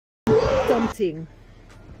something.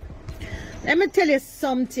 Let me tell you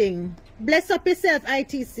something. Bless up yourself,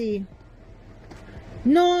 ITC.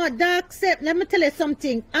 No, Dark, let me tell you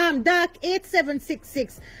something. Dark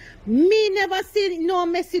 8766. Me never see no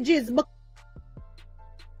messages because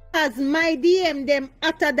my DM them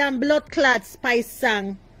hotter than blood clot Spice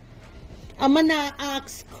song. I'm gonna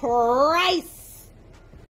ask Christ.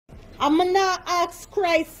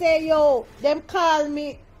 Say, yo, them call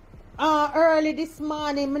me early this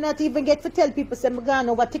morning. Me not even get to tell people say me gone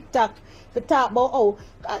over TikTok to talk about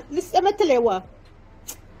listen, let me tell you what.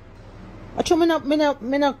 I try me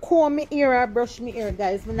not comb my ear or brush my ear,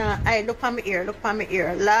 guys. I look on my ear,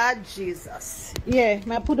 Lord Jesus. Yeah,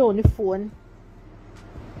 I put on the phone.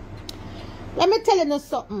 Let me tell you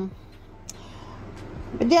something.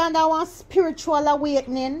 They under one spiritual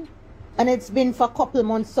awakening, and it's been for a couple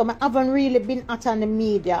months, so I haven't really been out on the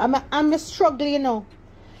media. I'm struggling, you know.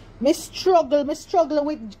 Me struggle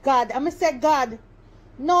with God. I'm say, God,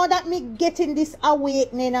 now that me getting this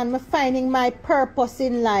awakening and me finding my purpose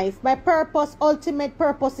in life, my purpose, ultimate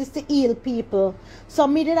purpose is to heal people. So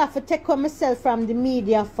me did have to take on myself from the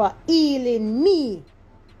media for healing me.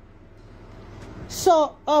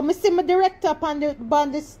 So, me see my director upon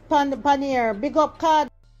here. Big up card.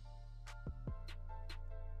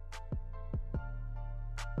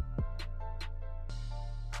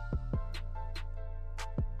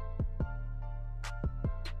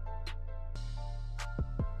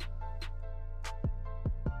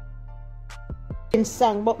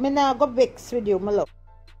 Song, but me now go vex with you, my love.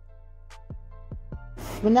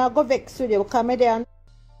 Me now go vex with you because me there on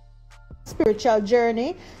spiritual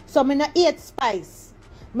journey. So me not eat spice.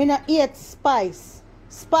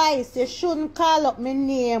 Spice, you shouldn't call up my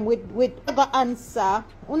name with I got answer.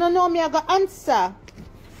 You don't know me I got answer.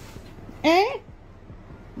 Eh?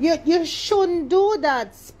 You shouldn't do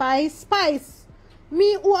that, Spice.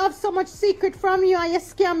 Me who have so much secret from you and you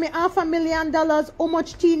scam me $500,000 how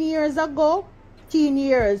much 10 years ago? 10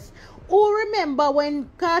 years. Who remember when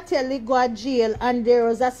Cartel go to jail and there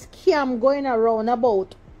was a scam going around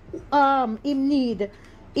about him need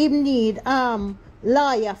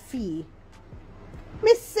lawyer fee.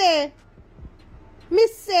 Me say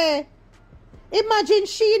imagine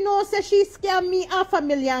she knows that she scam me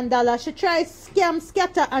 $500,000. She try scam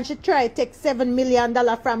scatter and she try take $7 million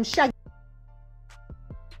from Shaggy.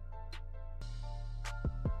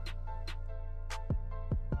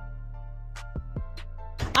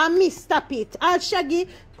 And me stop it. All Shaggy,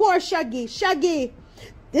 poor Shaggy.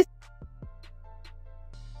 This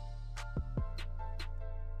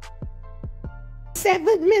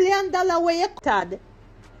 $7 million where you cut.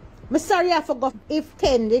 I'm sorry I forgot if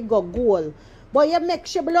 10 they go goal. But you make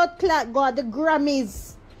sure blood clot go the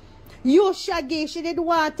Grammys. You Shaggy, she did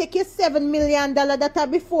want to take your $7 million that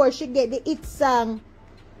before she get the hit song.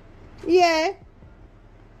 Yeah.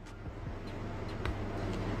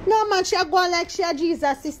 No man, she go like she a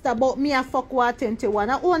Jesus sister, but me a fuck war 21.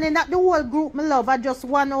 I only not the whole group me love, I just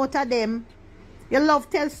one out of them. You love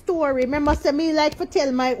tell story. Remember say me like to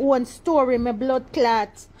tell my own story, my blood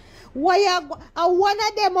clot. Why one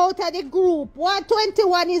of them out of the group?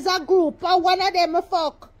 121 is a group, and one of them a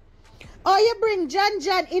fuck. Or you bring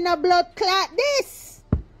John in a blood clot this.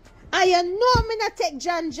 And you know me not take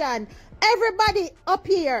John. Everybody up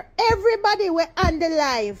here, everybody we on the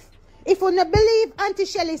live. If you don't believe Auntie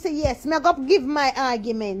Shelly say yes, me go give my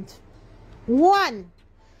argument. 1.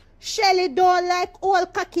 Shelly don't like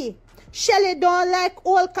old cocky. Shelly don't like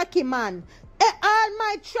old cocky man. All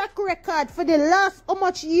my track record for the last how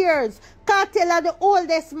much years, Cartel are the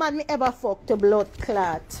oldest man me ever fuck to blood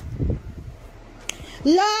clot.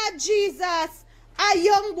 Lord Jesus, a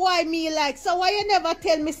young boy me like. So why you never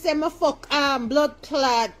tell me say me fuck blood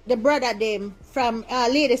clot, the brother them from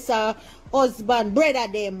ladies husband, brother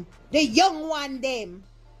them. The young one them.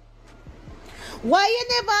 Why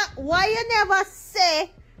you never say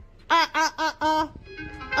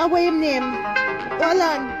what him name? Hold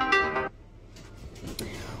on.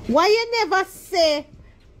 Why you never say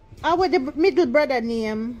what the middle brother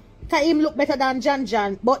name? Cause him look better than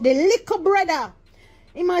John. But the little brother,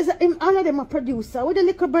 all of them a producer. What the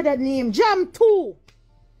little brother name? Jam 2.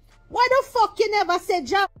 Why the fuck you never say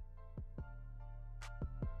Jam?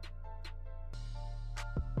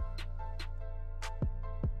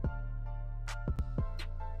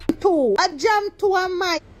 A Jam 2 and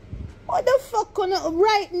my what the fuck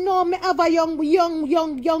right now me have a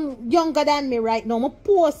younger than me right now. Me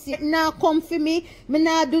post it now come for me. Me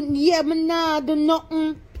nah do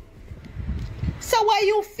nothing. So why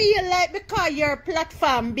you feel like because your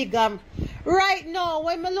platform bigger? Right now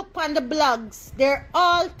when me look on the blogs, they're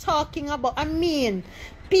all talking about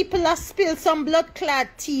people have spilled some blood clot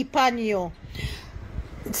tea on you.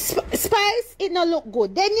 Spice, it no look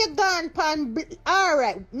good. Then you gone pan.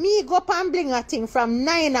 Alright, me go pan bling a thing from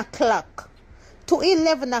 9 o'clock to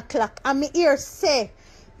 11 o'clock. And me hear say,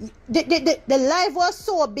 the live was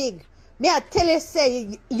so big. Me I tell you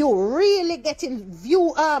say, you really getting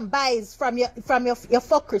view buys from your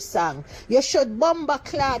fucker song. You should bomber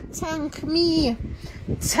clad. Thank me.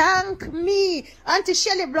 Thank me. Auntie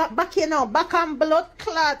Shelly back here now. Back on blood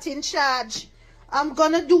clot in charge. I'm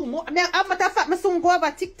gonna do more. As a matter of fact, I soon go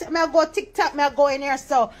over TikTok. I go TikTok, I go in here.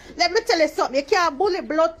 So let me tell you something. You can't bully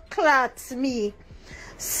blood clots me.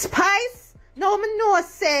 Spice, now I know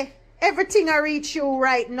say everything I reach you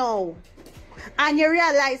right now. And you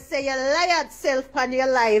realize say you lied self on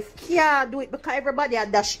your life. Can't do it because everybody a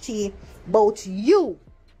dash tea about you.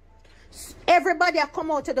 Everybody a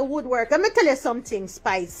come out of the woodwork. Let me tell you something,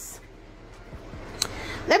 Spice.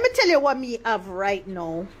 Let me tell you what me have right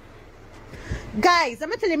now. Guys, let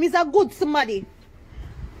me tell you, me's a good somebody.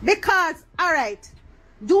 Because, alright,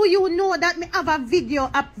 do you know that me have a video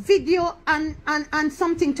and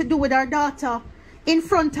something to do with our daughter in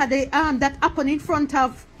front of the that happened in front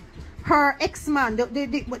of her ex-man.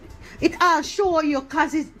 It all show you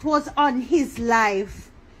because it was on his life.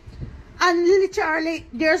 And literally,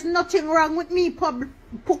 there's nothing wrong with me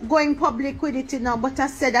going public with it now, but I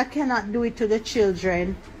said I cannot do it to the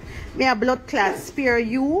children. Me a blood clot spare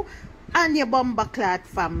you and your bomber clot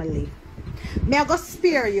family. Me I go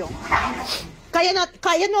spare you. Cause you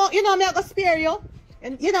know me I go spare you.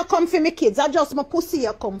 And you know come for me kids. I just my pussy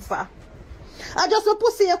you come for. I just my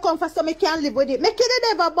pussy you come for so me can live with it. Me kid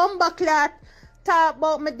never bomber clot talk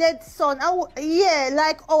about my dead son. Yeah,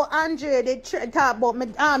 like oh Andre they talk about me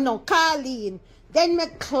no Carleen. Then me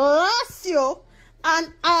class you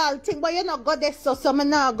and all thing, but you not go there so me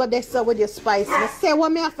not go there so with your Spice. Me say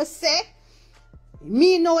what me have to say.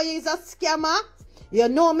 Me know you is a scammer. You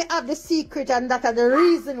know me have the secret and that are the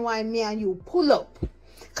reason why me and you pull up.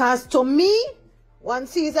 Cause to me,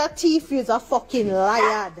 once he's a thief, he's a fucking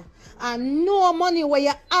liar. And no money where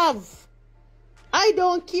you have. I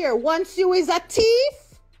don't care. Once you is a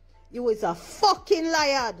thief, you is a fucking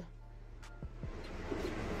liar.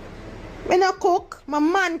 Me not cook, my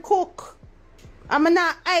man cook. I'm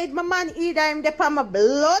not hide my man either. I'm the my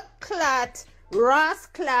blood clot, ras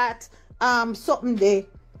clot, something there,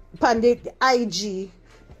 pan the IG.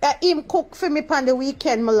 Him cook for me pan the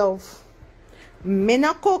weekend, my love. Me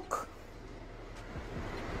not cook.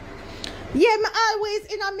 Yeah, me always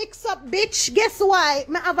in a mix up, bitch. Guess why?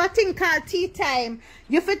 Me have a thing called tea time.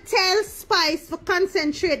 You fi tell Spice to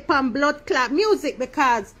concentrate on blood clot music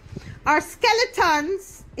because our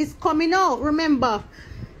skeletons is coming out. Remember,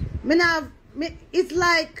 it's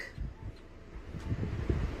like,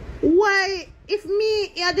 why if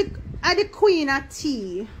me are the queen of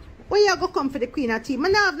tea, where you go come for the queen of tea? Me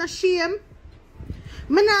not have no shame.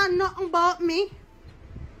 Me not nothing about me.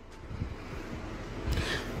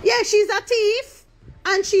 Yeah, she's a thief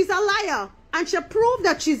and she's a liar. And she proved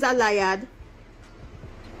that she's a liar.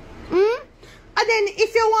 And then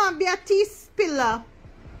if you want to be a tea spiller,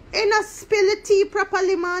 you not spill the tea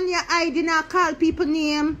properly, man. You hide in a call people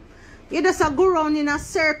name. You just go around in a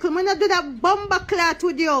circle. I'm not do that bomber clot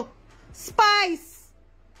with you. Spice.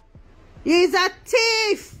 You is a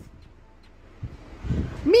thief.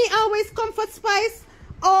 Me always come for Spice.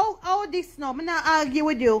 Oh, this now. I'm not argue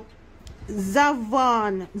with you.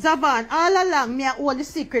 Zavon, all along, me all the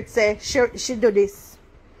secret say she do this.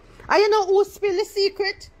 And you know who spilled the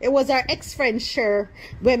secret? It was our ex-friend Cher.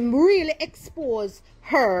 When really exposed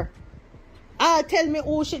her. Tell me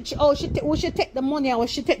who she take the money and when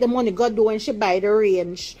she take the money God do when she buy the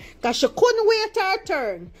range. Because she couldn't wait her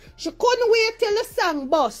turn. She couldn't wait till the song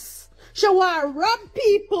bust. She want to rob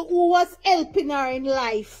people who was helping her in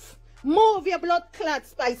life. Move your blood clot,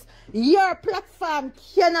 Spice. Your platform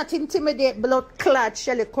cannot intimidate blood clot,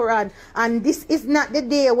 Shelly Quran. And this is not the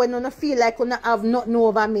day when you feel like you have nothing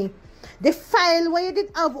over me. The file where you did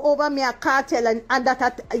have over me a cartel and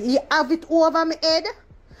that you have it over my head.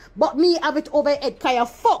 But me have it over head because you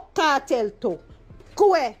fuck cartel too. Go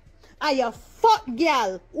away. And you fuck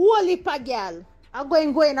girl. Whole heap of girl. I'm going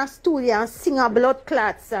to go in a studio and sing a blood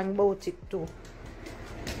clot song about it too.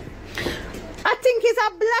 I think it's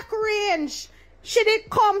a black range. She did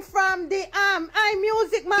come from the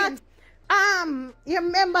iMusic man. You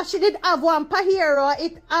remember she did have one per hero,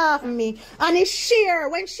 it have me. And it's Cher,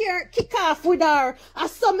 when Cher kick off with her, I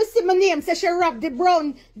saw me see my name, say she robbed the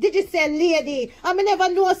brown digital lady. I never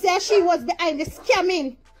know say she was behind the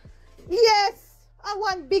scamming. Yes, I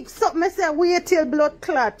want big something. I say wait till blood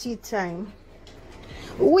clot tea time.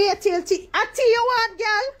 Wait till tea. A tea you want,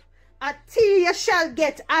 girl? a tea you shall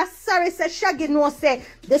get. As sorry, say Shaggy no say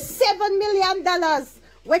the $7 million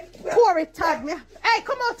with Corey Todd me. Hey,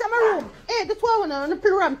 come out of my room. Hey, the 12 one on the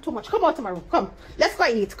play around too much. Come out of my room. Come. Let's go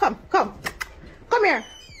eat. Come. Come here.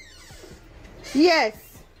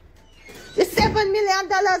 Yes. The $7 million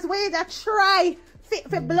way that try fit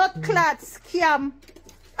for blood clot scam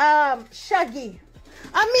Shaggy.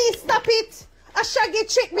 And me stop it. A Shaggy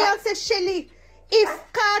trick me and say, Shelly, if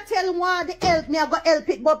cartel want to help me, I go help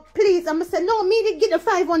it. But please, I'm say no, me did give the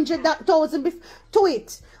 500,000 to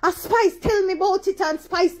it. And Spice tell me about it, and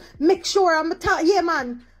Spice make sure I'm talk. Yeah,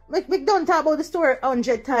 man. We don't talk about the story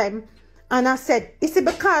 100 times. And I said, is it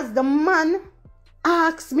because the man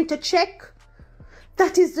asked me to check?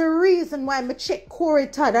 That is the reason why I check Corey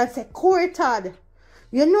Todd. I said, Corey Todd,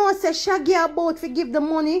 you know, I say Shaggy about to give the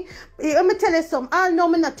money. Let me tell you something. I'll know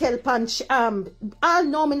me not tell pan Spice.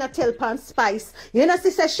 You know,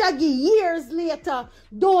 say Shaggy years later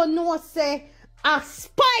don't know say a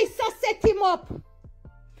Spice set him up.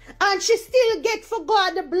 And she still get for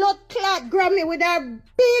God the blood clot Grammy with her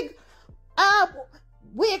big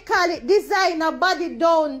we call it designer body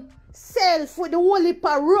down self with the whole heap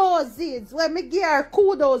of roses where me give her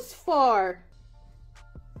kudos for.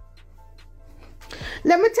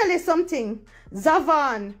 Let me tell you something,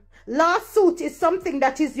 Zavan. Lawsuit is something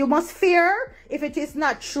that is you must fear if it is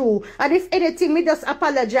not true. And if anything, me just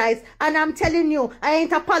apologize. And I'm telling you, I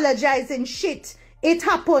ain't apologizing shit. It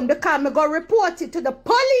happened because me go report it to the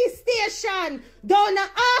police station down a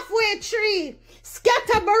halfway tree.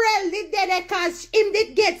 Scatter Burrell did that because him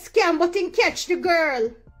did get scammed, but him catch the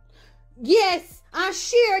girl. Yes, and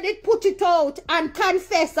Sheer did put it out and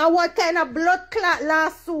confess on what kind of blood clot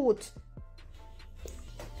lawsuit.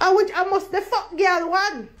 I must the fuck girl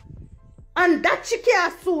one. And that she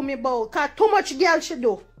can't sue me about. Cause too much girl she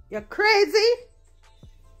do. You crazy?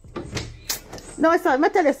 No, it's not. Let me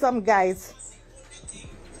tell you something, guys.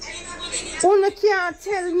 Only can't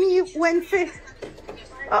tell me when for...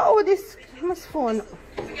 Oh, this must phone.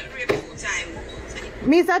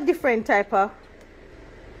 Me is a different type of...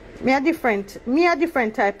 Me a different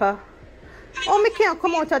type of... Oh, me can't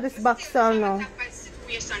come out of this box now.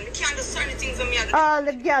 Oh,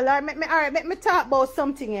 the girl, alright, let me talk about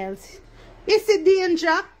something else. You see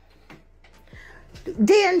danger?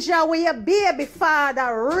 Danger where your baby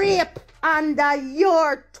father rape under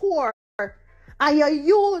your tour. And you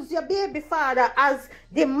use your baby father as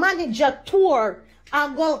the manager tour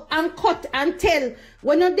and go and cut and tell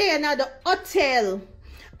when you're there at the hotel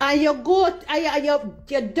and you go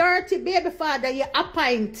your dirty baby father you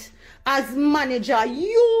appoint as manager.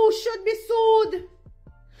 You should be sued.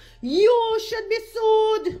 You should be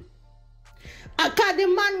sued. Because the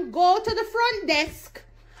man go to the front desk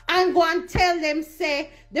and go and tell them,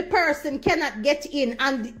 say, the person cannot get in.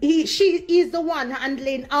 And she is the one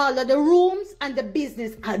handling all of the rooms and the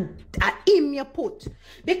business. And him you put.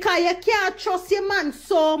 Because you can't trust your man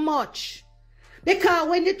so much. Because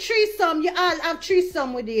when the threesome, you all have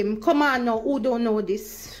threesome with him. Come on now, who don't know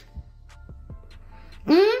this?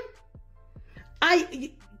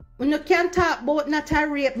 You can't talk about not a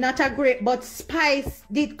rape, not a grape, but Spice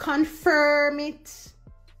did confirm it.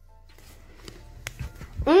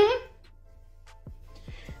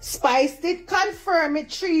 Spice did confirm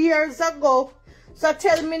it 3 years ago. So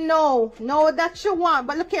tell me no that you want.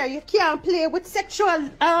 But look here, you can't play with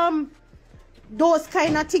sexual, those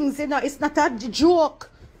kind of things, you know. It's not a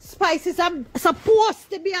joke. Spice is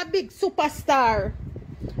supposed to be a big superstar.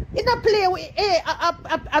 You don't play with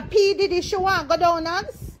a P. Diddy she want go down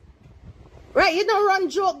us. Right, you don't run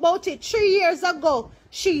joke about it. 3 years ago,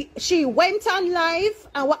 she went on live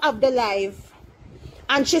and what of the live.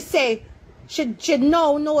 And she say, she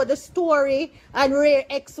now know the story and rare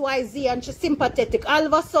XYZ and she's sympathetic. All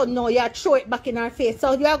of a sudden now you throw it back in her face.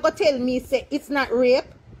 So you are going to tell me, say, it's not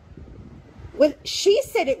rape. Well, she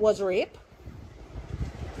said it was rape.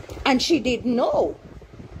 And she didn't know.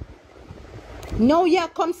 Now you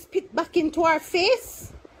come spit back into her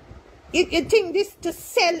face. You think this to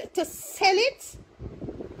sell it?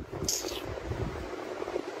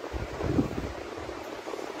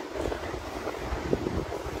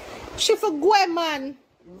 She for go, man.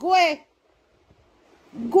 Go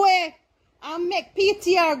and make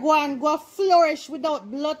PTR go flourish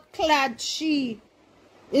without blood clad she.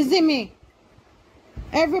 You see me?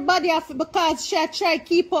 Everybody have to, because she try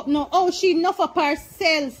keep up now. Oh, she enough of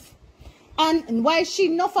herself. And why she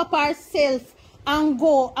enough of herself? And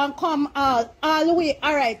go and come all the way.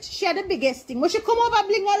 Alright, she had the biggest thing. When she come over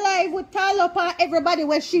Bling Alive with tall up on everybody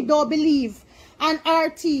where she don't believe. And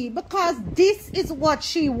RT. Because this is what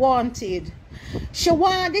she wanted. She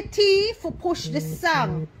wanted the tea for push the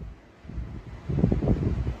song.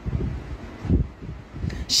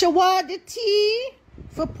 She want the tea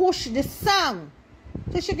for push the song.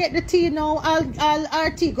 So she get the tea now. All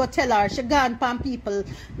RT go tell her. She gone pan people.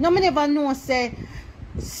 No me never know say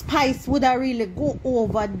Spice would have really go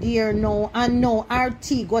over there now. And now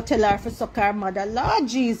RT go tell her for suck her mother. Lord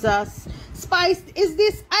Jesus. Spice, is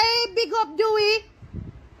this I big up Dewey?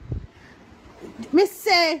 Me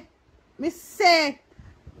say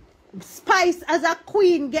Spice as a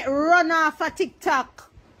queen get run off of TikTok.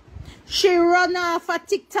 She run off of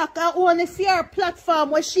TikTok and only fear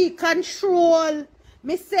platform where she control.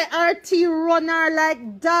 Me say RT run her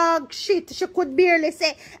like dog shit. She could barely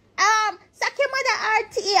say, suck your mother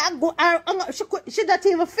RT. She don't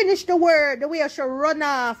even finish the word the way she run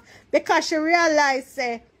off. Because she realized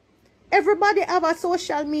say, everybody have a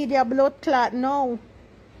social media blood clot now.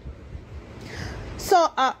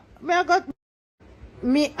 So I got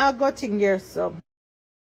thing here so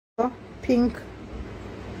pink.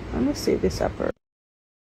 Let me see this up.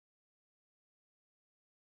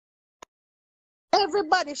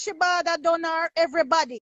 Everybody, Shibada donor,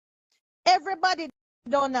 everybody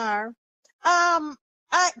donor.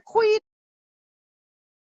 Queen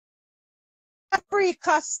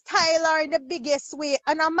Africa style her in the biggest way,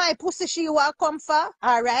 and my pussy she will come for,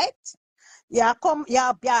 all right? Yeah, come,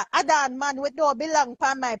 yeah. Adan man with no belong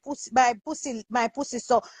for my pussy.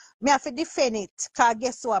 So me have to defend it. Cause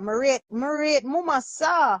guess what? Me rate mama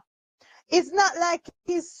saw. It's not like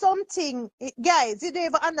it's something, guys. You don't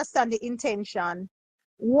even understand the intention.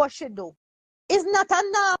 What she do? It's not a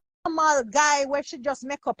normal guy where she just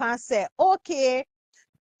make up and say, okay,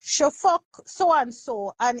 she fuck so and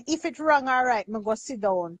so, and if it wrong, all right, me go sit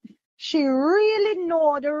down. She really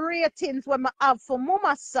know the ratings when me have for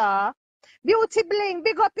mama saw. Beauty Bling,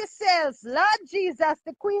 big up yourself. Lord Jesus,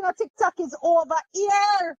 the queen of TikTok is over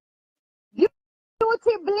here.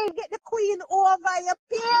 Beauty Bling, get the queen over your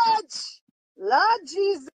page. Lord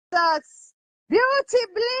Jesus. Beauty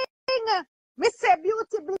Bling. Me say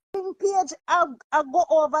Beauty Bling page, I'll go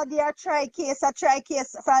over there, try case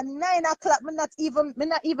from 9 o'clock. Me not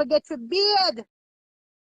even get to bed.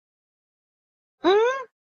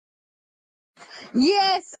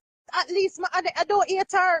 Yes, at least I don't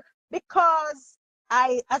hate her because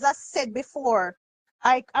as I said before,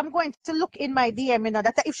 I'm going to look in my DM,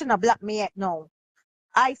 that if she not block me yet, no.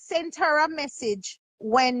 I sent her a message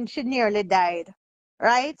when she nearly died,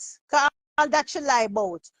 right? Cause all that she lie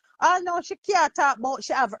about. All know she can't talk about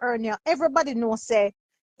she have hernia. Everybody knows say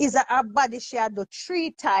is that her body she had do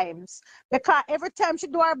 3 times. Because every time she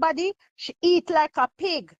do her body, she eat like a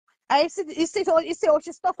pig. I see how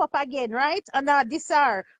she stuff up again, right? And this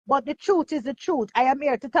her. But the truth is the truth. I am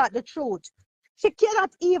here to talk the truth. She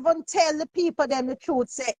cannot even tell the people them the truth.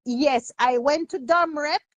 Say, yes, I went to Dom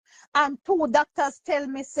Rep and 2 doctors tell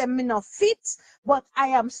me say me not fit, but I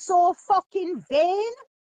am so fucking vain.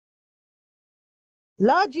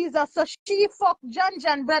 Lord Jesus, so she fuck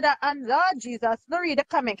John brother, and Lord Jesus, no read the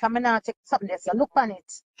comment, I'm not take something else. Look on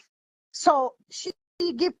it. So she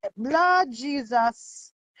give Lord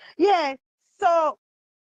Jesus. Yeah, so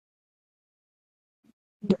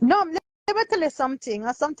no, let me tell you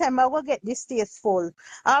something. Sometimes I will get distasteful.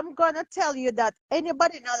 I'm gonna tell you that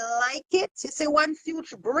anybody not like it, you say once you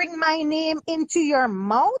bring my name into your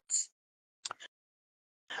mouth.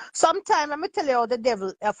 Sometimes let me tell you how the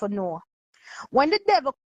devil ever know. When the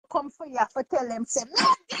devil come for you, I tell them, say,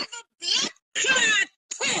 no, devil,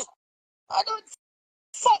 I don't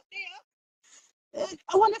fuck there.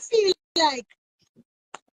 I want to feel like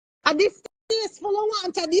a distasteful, I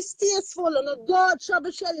want a distasteful, and a God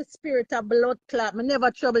trouble Shelly spirit of blood clot. I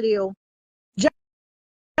never trouble you.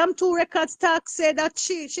 Jam 2 records talk say that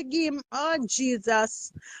she give him, oh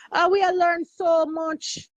Jesus. We have learned so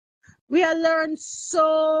much. We have learned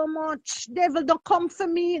so much. Devil, don't come for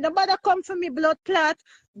me. Nobody come for me, blood clot.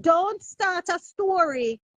 Don't start a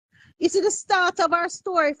story. You see the start of our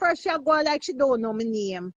story. First, you go like she don't know my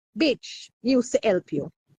name. Bitch, used to help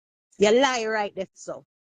you. You lie right there, so.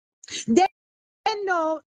 Then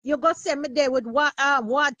no, you go send me there with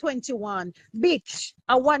 121. Bitch,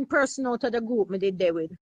 a 1 person out of the group me did there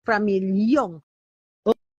with. From me young.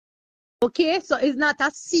 Okay, so it's not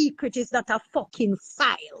a secret. It's not a fucking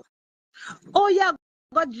file. Oh, yeah,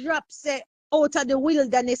 got drop say out of the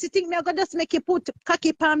wilderness. You think me I gonna just make you put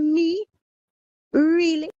cocky on me?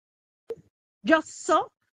 Really? Just so?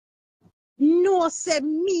 No, say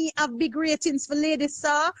me have big ratings for ladies,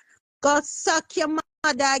 sir. Go suck your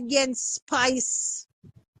mother against Spice.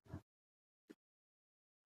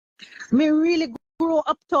 Me really grow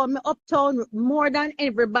uptown. Me uptown more than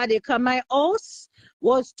everybody. Cause my house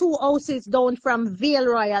was 2 houses down from Vale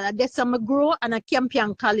Royal. And that's how I grow and a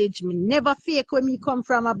Campion College. Me never fake when me come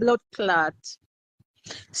from a blood clot.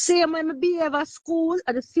 Same way I behave at school,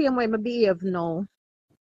 and the same way I behave now.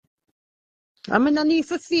 I mean, no need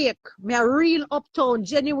for fake. Me a real uptown,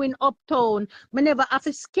 genuine uptown. Me never have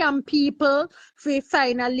to scam people for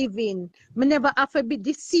find a living. Me never have to be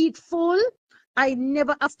deceitful. I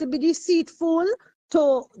never have to be deceitful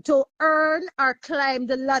to earn or climb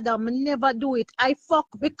the ladder. Me never do it. I fuck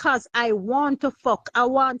because I want to fuck. I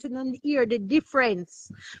want to hear the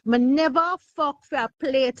difference. Me never fuck for a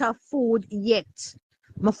plate of food yet.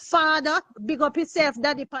 My father, big up himself,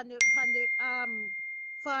 daddy, on the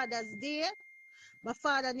Father's Day. My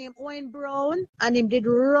father named Owen Brown, and him did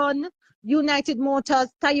run United Motors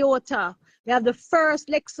Toyota. We have the first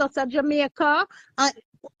Lexus of Jamaica. And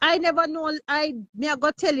I never know, I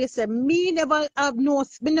go tell you, say, me never know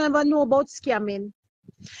about scamming.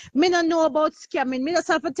 Me not know about scamming. Me just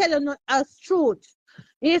have to tell you as truth.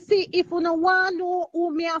 You see, if you don't want to know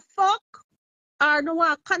who me a fuck, or no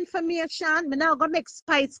want confirmation, me now gonna make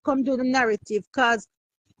spice come do the narrative, because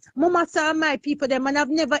Mama saw my people them, and I've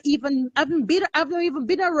never even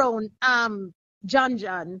been around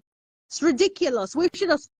John. It's ridiculous. We should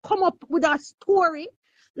just come up with a story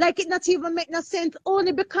like it not even make no sense,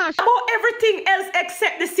 only because about everything else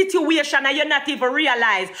except the situation, and you not even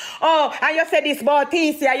realize. Oh, and you say this about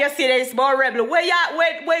TC, and you say this about Rebel. Where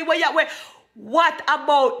you? What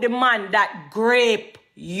about the man that grape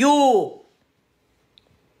you?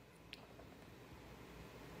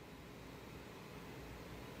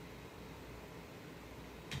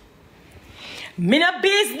 Me no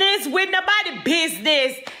business with nobody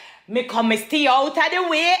business. Me come stay out of the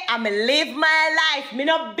way and me live my life. Me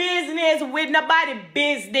no business with nobody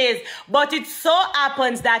business. But it so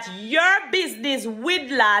happens that your business with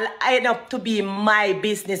Lal end up to be my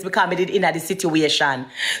business because I did in the situation.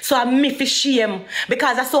 So I'm me for shame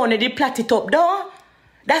because I saw they plot it up though.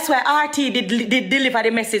 That's why RT did deliver the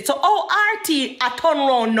message. So RT I turn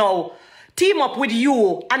around now, team up with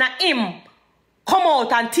you and him. Come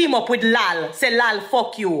out and team up with Lal. Say, Lal,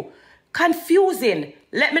 fuck you. Confusing.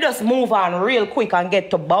 Let me just move on real quick and get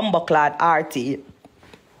to Bumbleclad RT.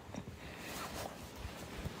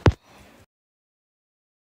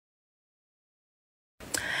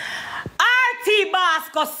 RT boss,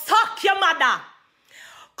 go suck your mother.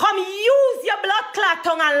 Come use your blood clot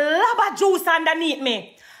tongue and lava juice underneath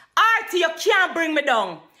me. RT, you can't bring me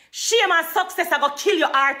down. Shame and success, I go kill your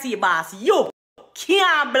RT boss. You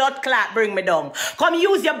can't blood clot bring me down. Come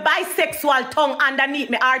use your bisexual tongue underneath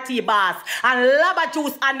me, RT boss, and lava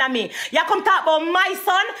juice under me. You come talk about my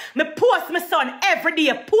son, me post my son every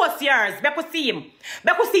day. Post yours, better see him.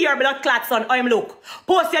 Better see your blood clot son, how him look.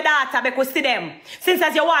 Post your data, better see them. Since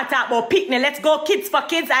as you want to talk about picnic, let's go kids for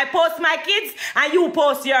kids. I post my kids and you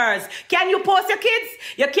post yours. Can you post your kids?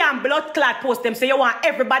 You can't blood clot post them, so you want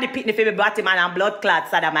everybody picnic for me bottom and blood clot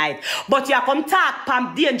sodomite. But you come talk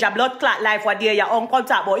pam danger blood clot life what there your uncle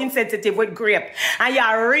talk about insensitive with grape. And you're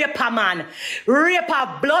a raper man.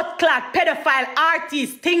 Raper, blood clot, pedophile,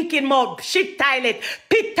 artist, thinking mode, shit toilet,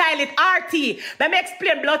 pit toilet, RT. Let me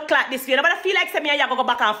explain blood clot this way. Nobody feel like say me and you go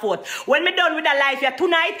back and forth. When me done with the life here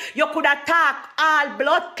tonight, you could attack all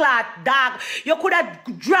blood clot dog. You could have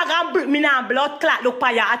drag and bring me now blood clot look for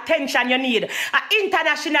your attention you need. An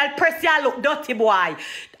international press you look dirty boy.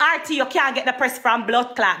 RT, you can't get the press from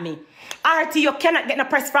blood clot me. RT, you cannot get no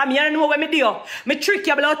press from me. You don't know what me do. Me trick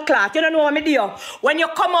your blood clot. You don't know what me do. When you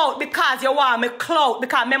come out because you want me clout,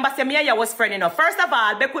 because remember say me and you was friend enough. First of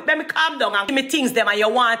all, let me calm down and give me things them and you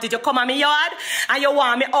want it. You come on me yard and you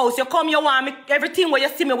want me house. You come, you want me everything where you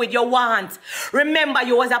see me with you want. Remember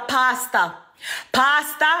you was a pastor.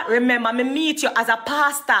 Pastor, remember me meet you as a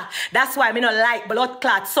pastor. That's why me not like blood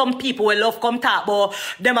clot. Some people will love come talk about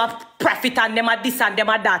them a prophet and them a this and them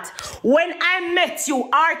a that. When I met you,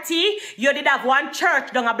 RT, you did have one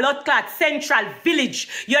church down a blood clot Central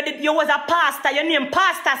Village. You was a pastor. Your name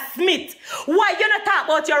Pastor Smith. Why you not talk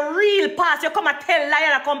about your real pastor? You come and tell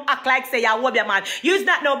liar and come act like say you're a Wobia man. You's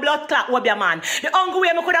not no blood clot Wobia man. The only way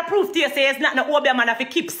I could have proved to you say it's not no Wobia man if you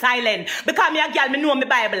keep silent. Because me a girl, me know me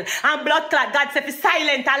Bible. And blood clot God said for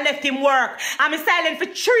silent and left him work. I'm silent for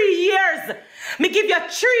 3 years. Me give you 3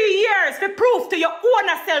 years to prove to your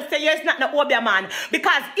own self say you're not no Obia man.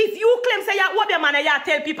 Because if you claim say you're Obia man and you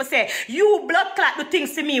tell people say you blood clot do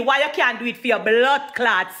things to me, why you can't do it for your blood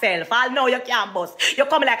clot self? I'll know you can't bust. You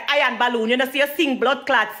come like iron balloon. You know see you sing blood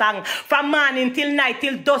clot song from morning till night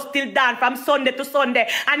till dusk till dawn from Sunday to Sunday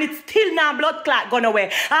and it's still now blood clot gone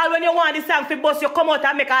away. All when you want the song for bust you come out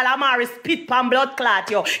and make all Amari spit pan blood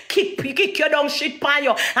clot you kick you down shit pan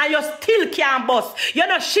you and you still can't bust. You're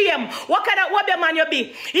not shame. What kind of obey man you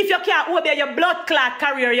be. If you can't obey your blood clot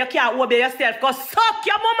career, you can't obey yourself. Cause suck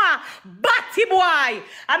your mama, batty boy.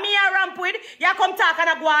 And me a ramp with, you come talk and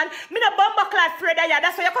I go on. Me no bomber clot Fred yeah.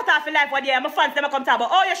 That's why you cut off your life over there. My fans them come talk about,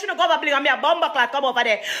 oh, you shouldn't go over bling and me a bomber clot come over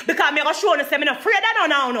there. Because me go show you say me no afraid of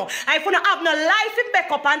no. And if you don't have no life in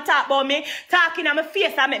back up and talk about me, talking on my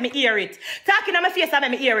face and make me hear it. Talking on my face and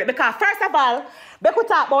make me hear it. Because first of all, we could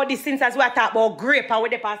talk about this since as we talk about grape and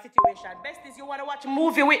with the past situation. Best is you want to watch a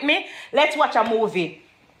movie with me? Let's watch a movie.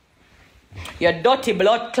 You dirty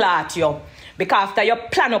blood clot, yo. Because after you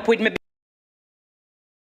plan up with me,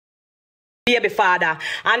 baby father,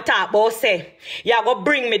 and talk about say, you go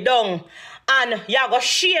bring me down and you go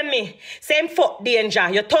shame me. Same fuck danger.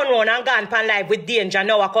 You turn around and gone pan life with danger.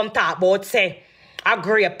 Now I come talk about say, a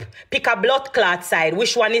grape. Pick a blood clot side.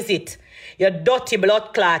 Which one is it? Your dirty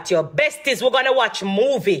blood clot. Your best is we're gonna watch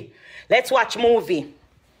movie. Let's watch movie.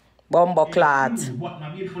 Bumbo clot. What my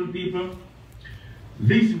beautiful people?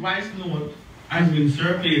 This voice note has been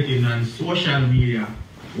circulating on social media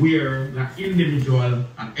where the individual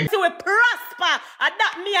so we prosper. And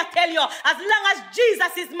that me I tell you, as long as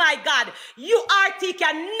Jesus is my God, you RT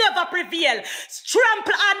can never prevail.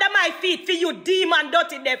 Trample under my feet for you demon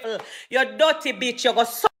dirty devil. You dirty bitch. You go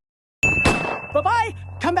so Bye-bye.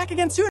 Come back again soon.